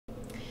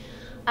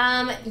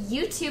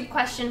YouTube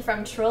question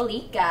from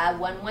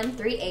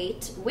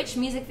Trolika1138. Which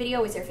music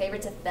video was your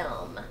favorite to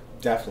film?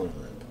 Definitely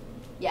Limp.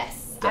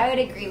 Yes, Definitely. I would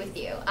agree with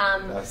you.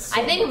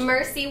 I think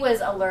Mercy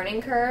was a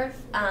learning curve.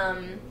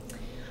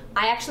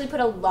 I actually put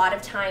a lot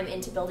of time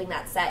into building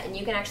that set, and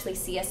you can actually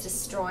see us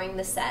destroying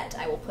the set.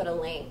 I will put a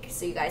link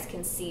so you guys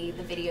can see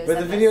the videos. But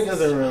the video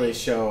doesn't really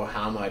show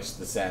how much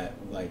the set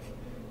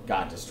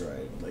got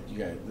destroyed. Like you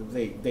guys,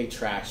 they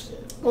trashed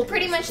it. Well,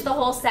 pretty much the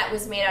whole set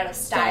was made out of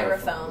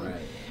styrofoam.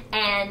 Right.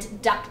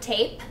 And duct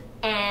tape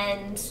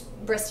and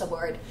Bristol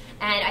board.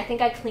 And I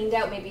think I cleaned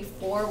out maybe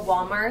 4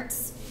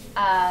 Walmarts,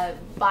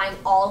 buying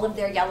all of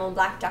their yellow and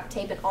black duct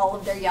tape and all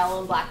of their yellow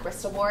and black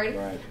Bristol board.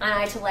 Right. And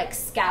I had to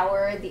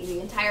scour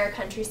the entire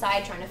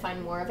countryside trying to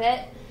find more of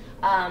it.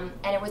 And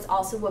it was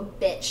also a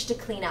bitch to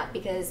clean up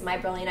because my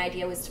brilliant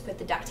idea was to put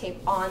the duct tape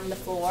on the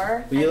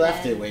floor. But you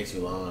left it way too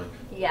long.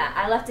 Yeah,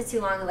 I left it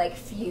too long to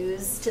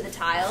fuse to the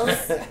tiles.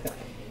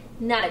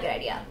 Not a good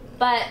idea.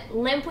 But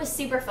Limp was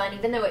super fun,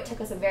 even though it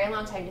took us a very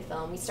long time to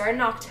film. We started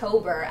in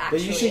October, actually.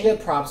 But you should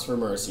get props for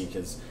Mercy,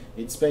 because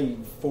it's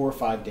been 4 or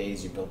 5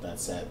 days you built that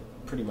set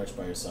pretty much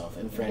by yourself,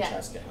 and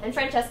Francesca helped. And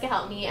Francesca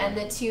helped me, and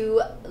the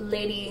 2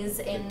 ladies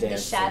in the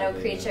Shadow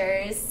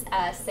Creatures,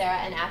 Sarah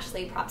and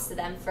Ashley, props to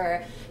them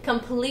for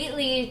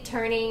completely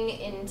turning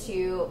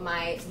into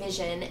my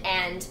vision.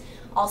 And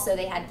also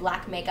they had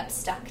black makeup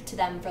stuck to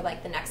them for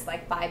the next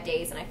 5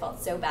 days, and I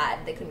felt so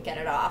bad they couldn't get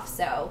it off,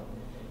 so...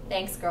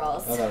 Thanks,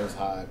 girls. Oh, that was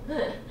hot.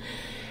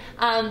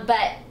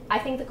 But I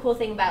think the cool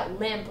thing about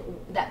Limp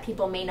that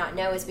people may not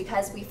know is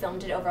because we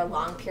filmed it over a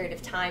long period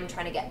of time,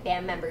 trying to get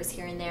band members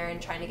here and there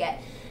and trying to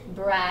get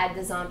Brad,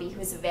 the zombie,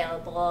 who's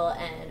available,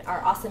 and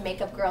our awesome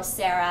makeup girl,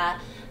 Sarah,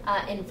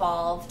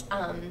 involved.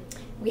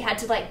 We had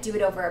to do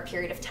it over a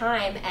period of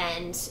time,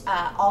 and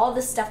all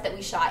the stuff that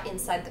we shot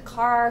inside the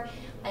car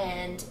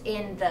and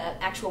in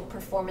the actual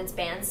performance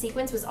band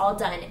sequence was all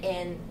done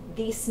in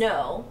the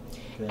snow.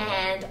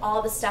 And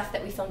all the stuff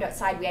that we filmed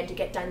outside we had to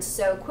get done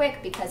so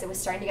quick because it was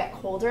starting to get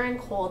colder and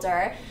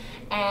colder,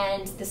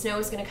 and the snow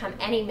was going to come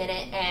any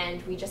minute,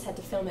 and we just had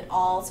to film it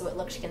all so it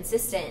looked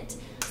consistent,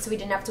 so we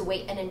didn't have to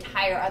wait an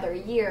entire other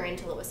year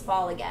until it was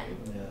fall again.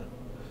 Yeah.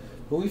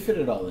 But we fit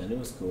it all in. It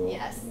was cool.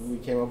 Yes. We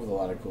came up with a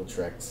lot of cool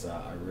tricks.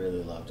 I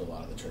really loved a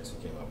lot of the tricks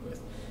we came up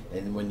with.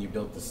 And when you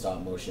built the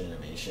stop motion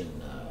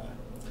animation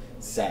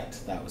set,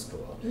 that was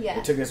cool. Yeah.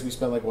 It took us, we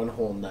spent one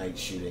whole night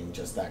shooting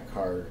just that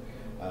car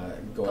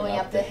going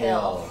up the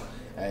hill.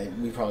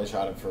 We probably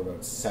shot it for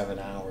about 7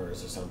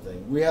 hours or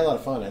something. We had a lot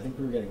of fun. I think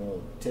we were getting a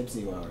little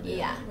tipsy while we were doing it.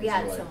 Yeah, we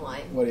had some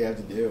wine. What do you have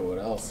to do? What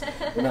else?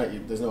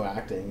 There's no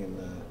acting,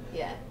 and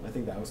yeah, I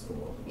think that was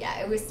cool. Yeah,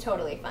 it was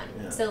totally fun.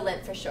 Yeah. So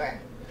Limp for sure.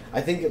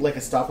 I think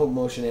a stop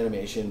motion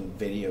animation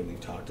video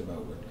we've talked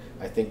about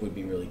would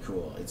be really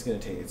cool. It's gonna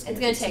take some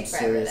forever,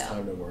 serious though.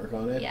 time to work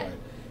on it, Yeah.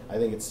 but I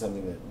think it's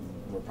something that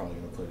we're probably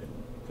gonna put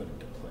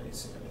into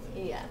place. I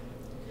think. Yeah.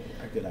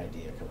 A good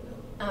idea coming up.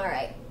 All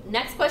right.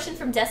 Next question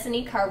from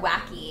Destiny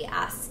Karwacki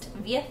asked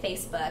via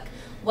Facebook,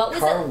 "What was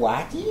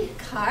Karwacki?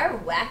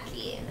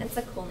 Karwacki. That's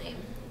a cool name.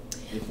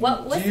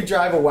 Do you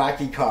drive a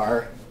wacky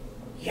car?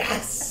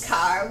 Yes.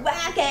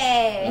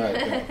 Karwacki. All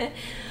right, go.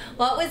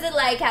 What was it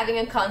like having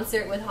a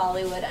concert with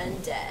Hollywood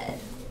Undead?"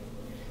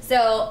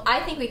 So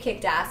I think we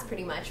kicked ass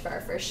pretty much for our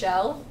first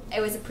show.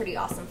 It was a pretty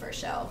awesome first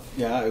show.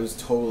 Yeah, it was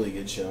totally a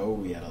good show.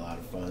 We had a lot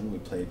of fun. We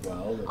played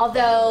well.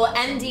 Although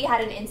MD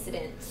had an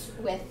incident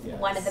with Yes.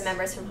 one of the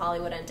members from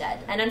Hollywood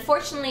Undead. And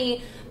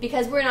unfortunately,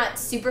 because we're not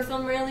super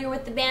familiar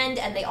with the band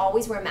and they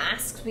always wear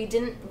masks, we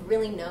didn't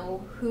really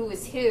know who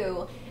was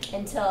who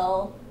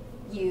until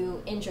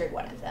you injured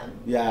one of them.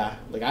 Yeah,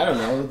 I don't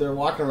know. They're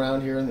walking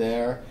around here and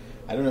there.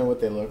 I don't know what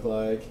they look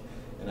like.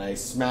 And I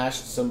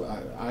smashed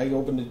I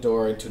opened a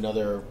door into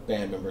another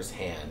band member's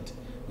hand,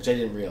 which I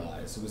didn't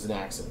realize. It was an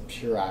accident,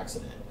 pure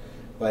accident.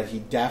 But he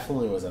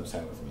definitely was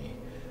upset with me.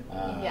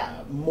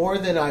 Yeah. More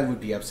than I would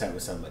be upset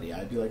with somebody.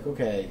 I'd be like,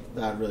 okay,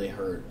 that really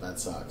hurt. That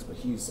sucks. But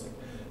he was like,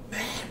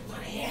 man,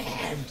 my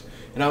hand.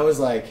 And I was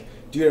like,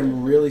 dude,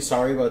 I'm really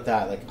sorry about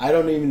that. I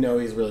don't even know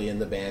he's really in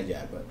the band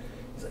yet. But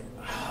he's like,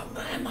 oh,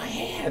 man, my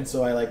hand.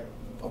 So I,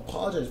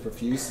 apologized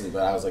profusely.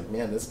 But I was like,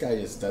 man, this guy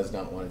just does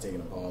not want to take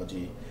an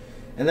apology.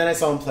 And then I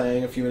saw him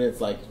playing a few minutes,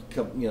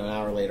 an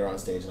hour later on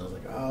stage, and I was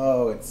like,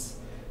 oh, it's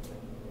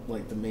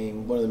one of the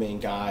main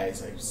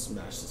guys. I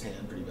smashed his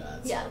hand pretty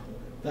bad. So Yeah.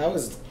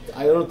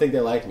 I don't think they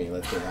like me,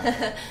 let's get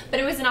that. But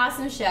it was an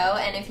awesome show,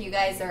 and if you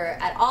guys are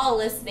at all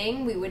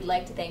listening, we would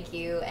like to thank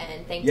you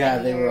and thank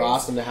they were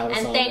awesome to have us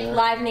on and thank there.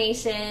 Live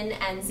Nation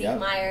and Zeke Yep.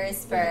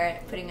 Myers for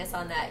putting us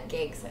on that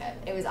gig. So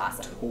it was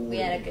awesome. Totally. We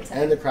had a good time.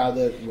 And the crowd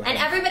that... And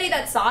everybody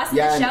that saw us in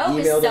Yeah, the show and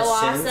was emailed so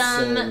us since,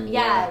 awesome. and,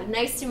 yeah,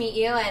 nice to meet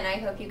you, and I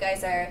hope you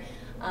guys are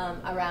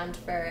around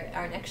for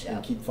our next show.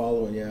 And keep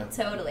following, yeah.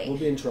 Totally. We'll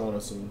be in Toronto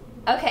soon.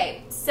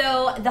 Okay,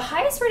 so the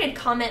highest rated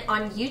comment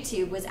on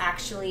YouTube was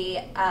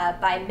actually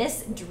by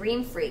Miss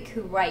Dream Freak,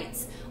 who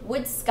writes,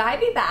 would Sky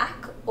be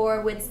back, or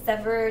would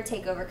Sever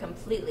take over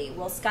completely?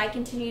 Will Sky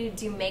continue to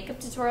do makeup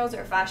tutorials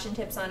or fashion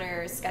tips on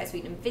her Sky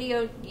Sweeten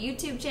video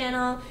YouTube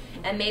channel,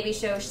 and maybe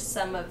show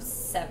some of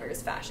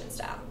Sever's fashion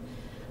style?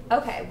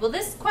 Okay, well,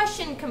 this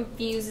question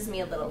confuses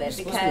me a little bit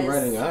You're because... supposed to be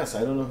writing us.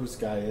 I don't know who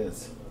Sky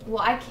is.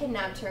 Well, I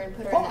kidnapped her and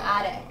put her in the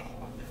attic.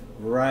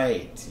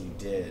 Right, you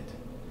did.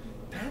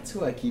 That's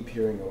who I keep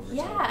hearing over time.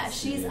 Yeah,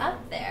 she's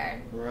up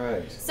there.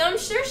 Right. So I'm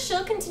sure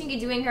she'll continue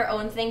doing her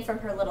own thing from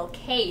her little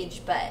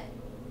cage, but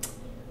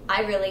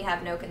I really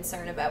have no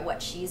concern about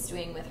what she's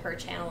doing with her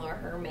channel or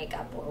her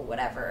makeup or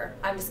whatever.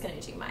 I'm just going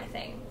to do my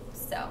thing.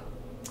 So,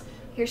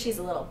 here she's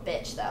a little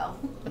bitch, though.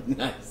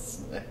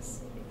 Nice.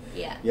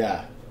 Yeah.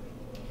 Yeah.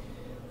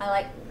 I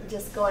like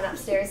just going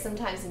upstairs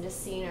sometimes and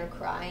just seeing her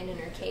crying in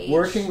her cage.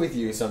 Working with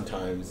you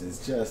sometimes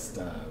is just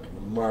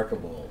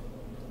remarkable.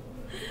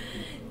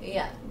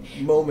 Yeah.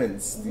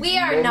 Moments. We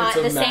are not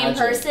the same magic.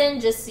 person,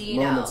 just so you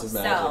Moments know. of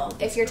magic So, with if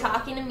this you're girl.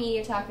 talking to me,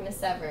 you're talking to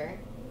Sever.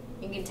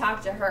 You can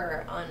talk to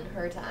her on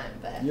her time,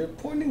 but... You're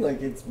pointing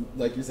like it's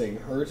like you're saying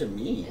her to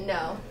me.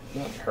 No.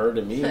 Not her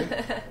to me.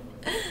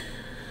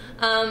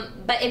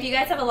 But if you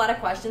guys have a lot of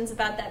questions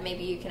about that,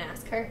 maybe you can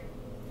ask her.